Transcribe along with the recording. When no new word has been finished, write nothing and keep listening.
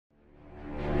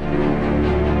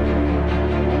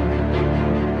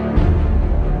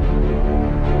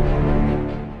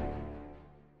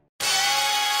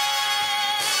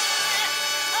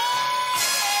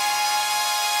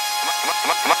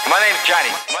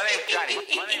name's Johnny.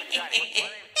 My name's Johnny.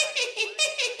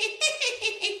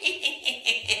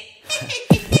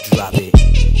 Drop it.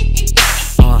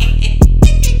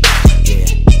 Yeah.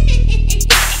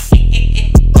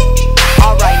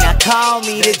 Alright, now call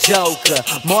me the Joker.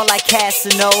 More like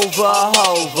Casanova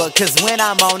Hova. Cause when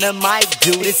I'm on the mic,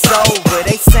 dude, it's over.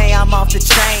 They say I'm off the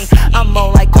chain, I'm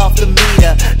more like off the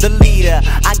meter. The leader,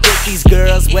 I get these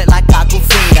girls wet like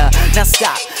Aquafina. Now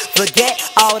stop, forget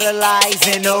all the lies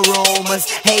and the rumors.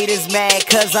 Haters mad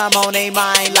cause I'm on their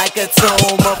mind like a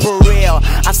tumor. For real,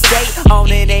 I stay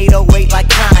on an 808 like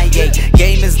Kanye.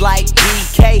 Game is like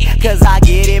BK cause I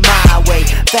get it my way.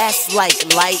 Fast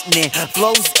like lightning,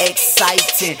 flows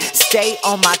exciting. Stay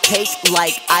on my cake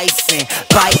like icing.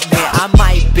 Bite me, I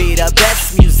might be the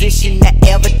best musician that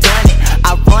ever done it.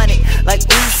 I run it like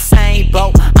Usain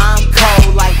Bolt. I'm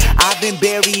cold like I've been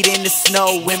buried in the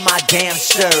snow with my damn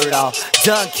shirt off.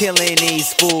 Done killing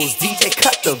these fools. DJ,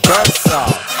 cut the verse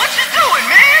off. What you doing,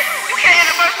 man? You can't end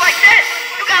a verse like that.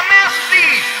 You got mouths to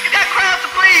feed. You got crowds to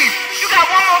please. You got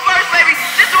one more verse, baby.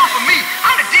 Just do it for me.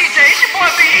 I'm the DJ. It's your boy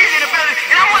Be Easy in the building,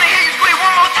 and I want to hear you squeak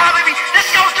one more time, baby. Let's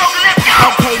go, Joker. Let's go.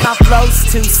 Okay, my flow's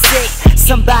too sick.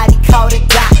 Somebody call a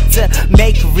doctor.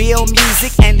 Make real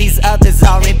music and these others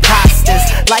are imposters.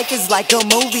 Life is like a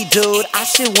movie, dude. I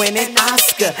should win an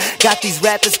Oscar. Got these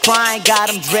rappers crying, got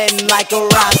them dreading like a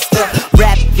roster.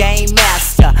 Rap game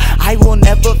master, I will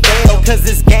never fail. Cause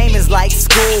this game is like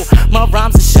school. My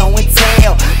rhymes are show and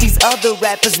tell. These other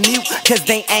rappers mute cause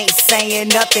they ain't saying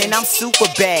nothing. I'm super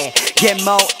bad. Get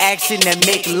more action than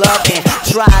make loving.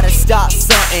 Try to start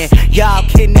something. Y'all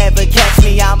can never catch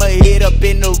me. I'ma hit up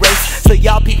in the race, so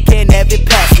y'all people can never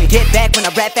pass me. Get back when I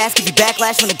rap fast, give you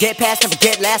backlash. When I get past, never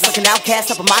get last. Like an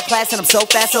outcast up in my class, and I'm so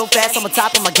fast. I'm on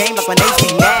top of my game like my name's B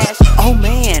Nash. Oh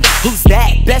man, who's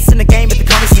that? Best in the game at the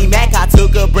Comedy C Mac. I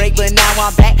took a break, but now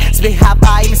I'm back. Spit hot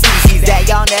fire, even sees that.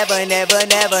 Y'all never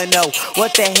know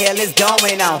what the hell is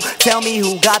going on. Tell me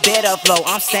who got better flow.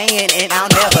 I'm staying and I'll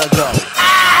never go.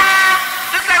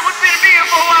 Looks like we're finna be here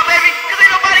for a while, baby. Cause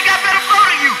ain't nobody got better flow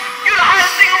than you. You the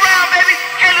hottest thing around, baby.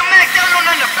 Caleb Mack don't know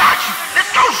nothing about you.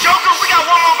 Let's go, Joker. We got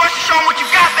one more verse to show 'em what you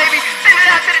got, baby. Send it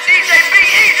out to the DJ. Be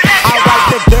easy. Let's go. Alright,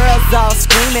 the girls all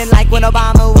screaming like when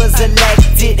Obama was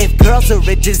elected. If girls are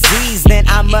a disease, then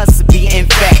I must be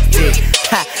infected.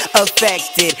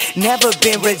 Affected, never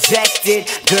been rejected.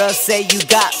 Girls say you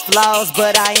got flaws,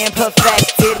 but I am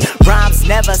perfected. Rhymes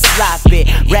never sloppy,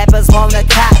 rappers wanna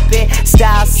copy.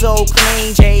 Style so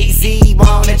clean, Jay-Z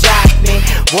wanna drop me.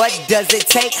 What does it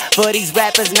take for these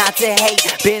rappers not to hate?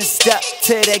 Been stuck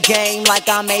to the game like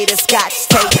I made a scotch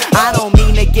tape. I don't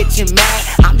mean to get you mad,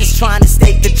 I'm just trying to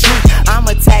state the truth. I'm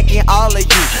attacking all of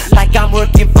you like I'm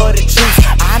working for the truth.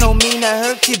 I don't mean to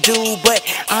hurt you, dude, but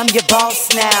I'm your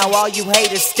boss now. All you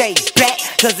haters stay back,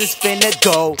 cause it's finna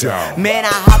go down. Man,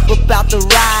 I hop up out the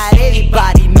ride,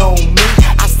 everybody know me.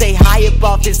 I stay high up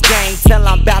off this game till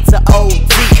I'm about to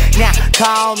OD. Now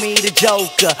call me the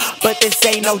Joker, but this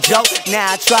ain't no joke.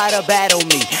 Now try to battle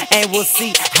me, and we'll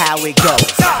see how it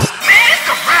goes. Man, it's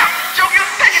a rap. Joker,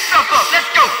 pack yourself up.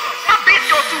 Let's go. My beats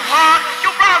go too hard.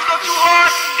 Your rhymes go too hard.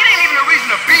 It ain't even a reason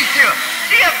to be here.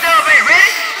 CF Dub ain't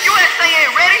ready. USA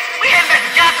ain't ready. We heading back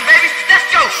to Gotham, baby. Let's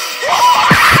go.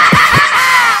 Whoa!